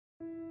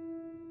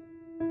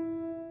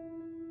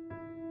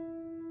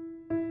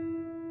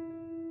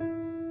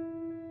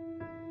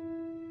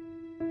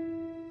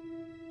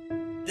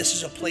this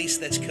is a place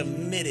that's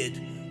committed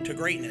to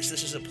greatness.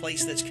 This is a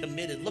place that's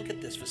committed. Look at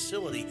this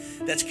facility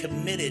that's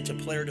committed to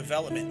player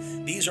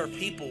development. These are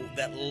people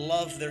that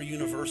love their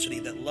university,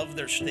 that love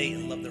their state,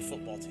 and love their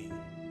football team.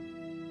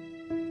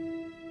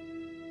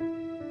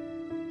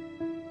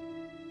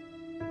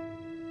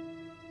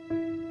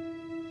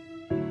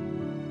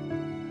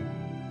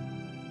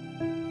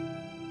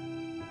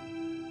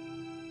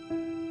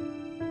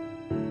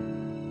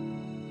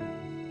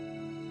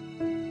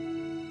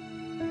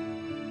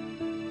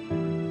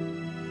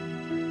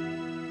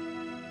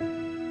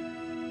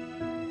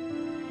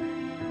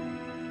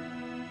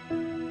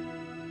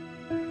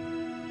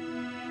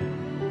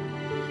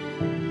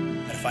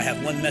 If I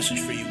have one message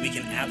for you, we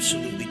can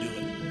absolutely do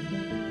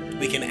it.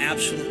 We can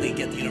absolutely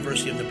get the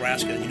University of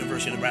Nebraska and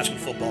University of Nebraska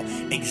football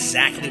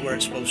exactly where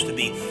it's supposed to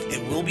be.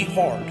 It will be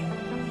hard.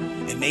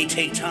 It may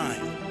take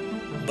time,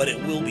 but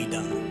it will be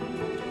done.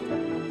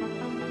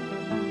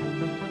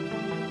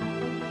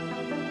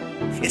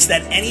 It's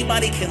that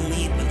anybody can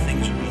lead when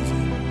things are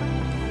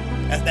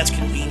easy. That's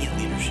convenient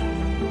leadership.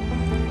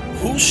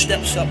 Who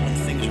steps up when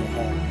things are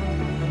hard?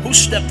 Who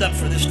stepped up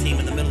for this team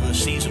in the middle of the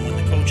season when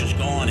the coach is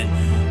gone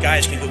and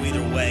guys can go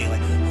either way?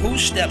 Like, who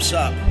steps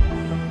up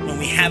when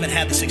we haven't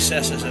had the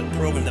success as a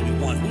program that we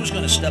want? Who's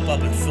going to step up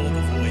and fill the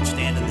void,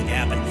 stand in the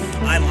gap? And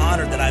I'm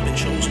honored that I've been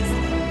chosen for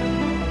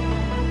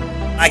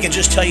that. I can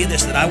just tell you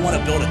this, that I want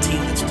to build a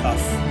team that's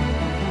tough.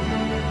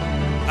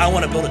 I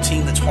want to build a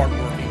team that's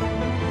hardworking.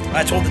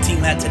 I told the team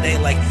that today,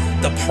 like,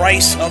 the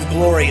price of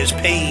glory is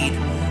paid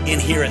in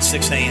here at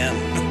 6 a.m.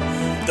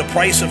 The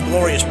price of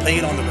glory is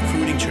paid on the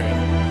recruiting trail.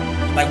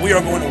 Like, we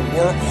are going to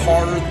work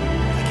harder,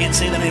 I can't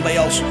say that anybody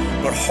else,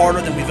 but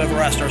harder than we've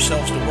ever asked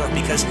ourselves to work,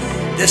 because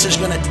this is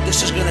gonna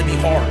be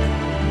hard.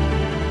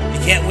 You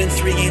can't win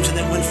 3 games and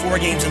then win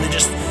 4 games and then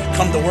just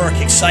come to work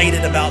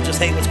excited about just,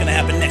 hey, what's gonna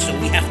happen next? So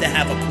we have to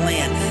have a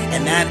plan,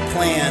 and that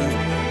plan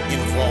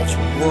involves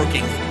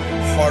working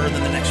harder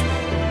than the next one.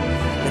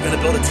 We're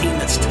gonna build a team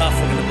that's tough,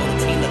 we're gonna build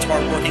a team that's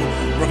hardworking,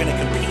 we're gonna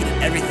compete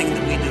in everything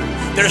that we do.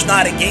 There's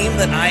not a game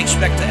that I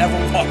expect to ever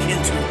walk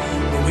into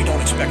where we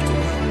don't expect to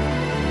win.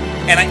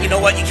 And you know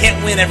what? You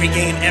can't win every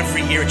game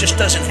every year. It just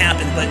doesn't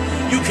happen. But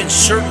you can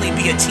certainly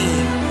be a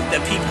team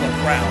that people are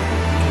proud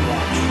to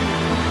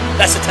watch.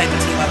 That's the type of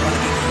team I want to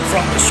be.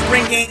 From the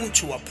spring game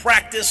to a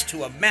practice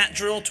to a mat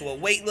drill to a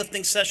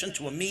weightlifting session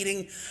to a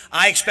meeting,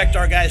 I expect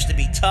our guys to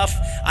be tough.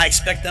 I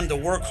expect them to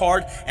work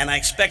hard, and I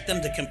expect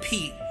them to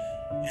compete.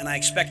 And I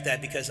expect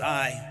that because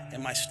I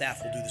and my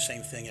staff will do the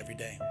same thing every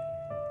day.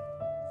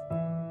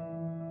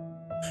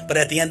 But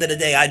at the end of the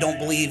day, I don't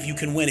believe you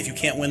can win if you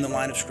can't win the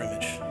line of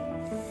scrimmage.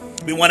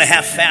 We want to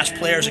have fast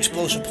players,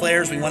 explosive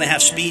players. We want to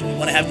have speed. We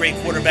want to have great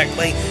quarterback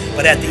play.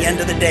 But at the end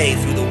of the day,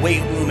 through the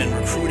weight room and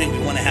recruiting,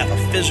 we want to have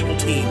a physical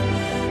team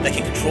that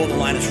can control the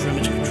line of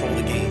scrimmage and control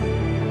the game.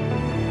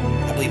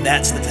 I believe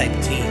that's the type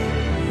of team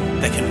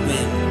that can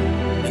win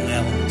in the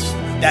elements.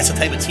 That's the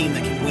type of team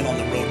that can win on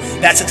the road.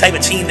 That's the type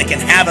of team that can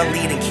have a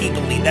lead and keep a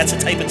lead. That's the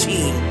type of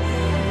team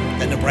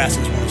that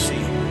Nebraskans want to see.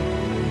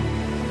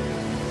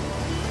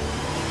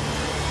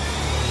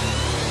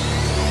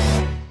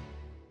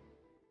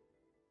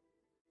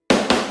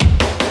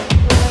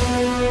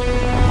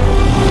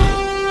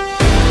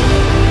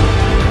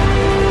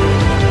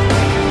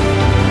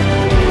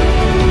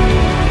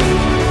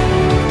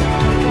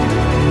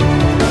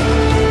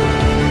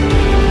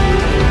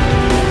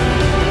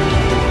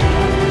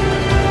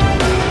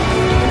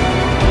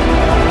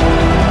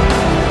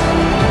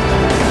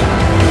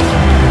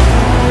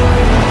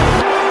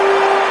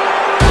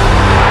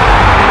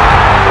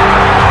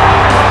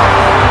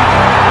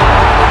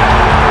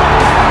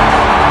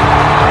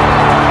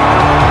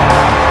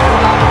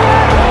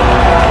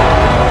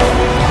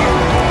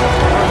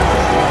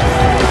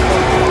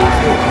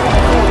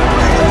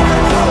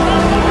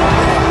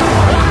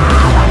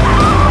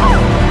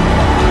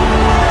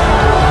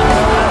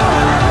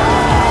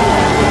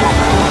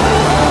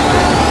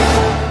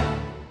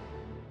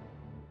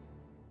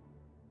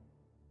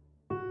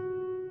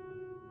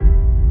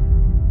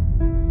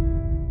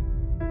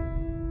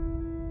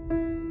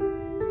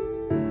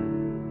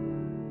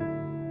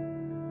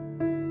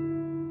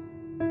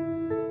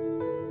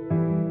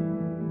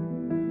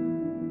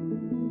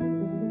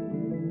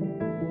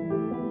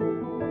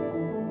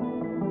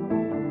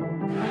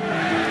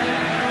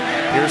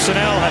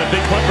 Pearsonell had a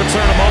big punt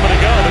return a moment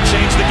ago to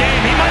change the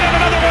game. He might have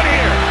another one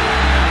here.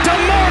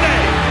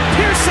 DeMornay,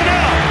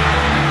 Pearsonell.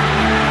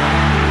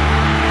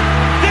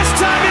 This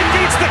time he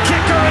beats the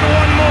kicker and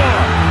one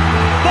more.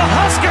 The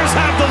Huskers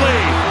have the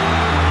lead.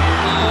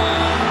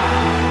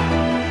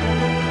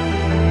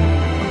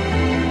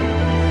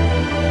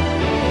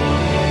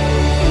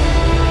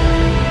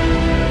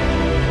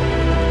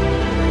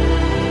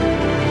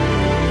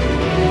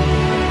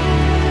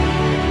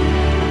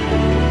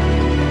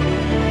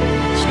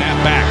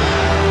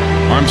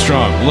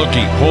 Armstrong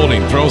looking,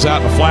 holding, throws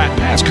out the flat.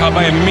 Pass caught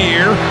by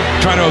Amir.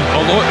 Trying to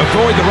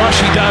avoid the rush.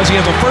 He does. He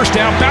has a first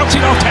down.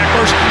 Bouncing off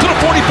tacklers to the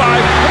 45.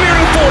 Amir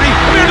to the 40.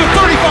 Amir to the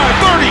 35,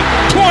 30,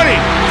 20,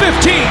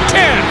 15,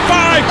 10,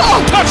 5.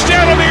 Oh,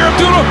 touchdown Amir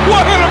Abdullah.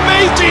 What an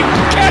amazing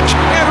catch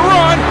and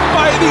run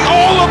by the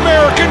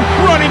All-American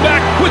running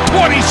back with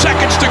 20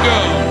 seconds to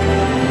go.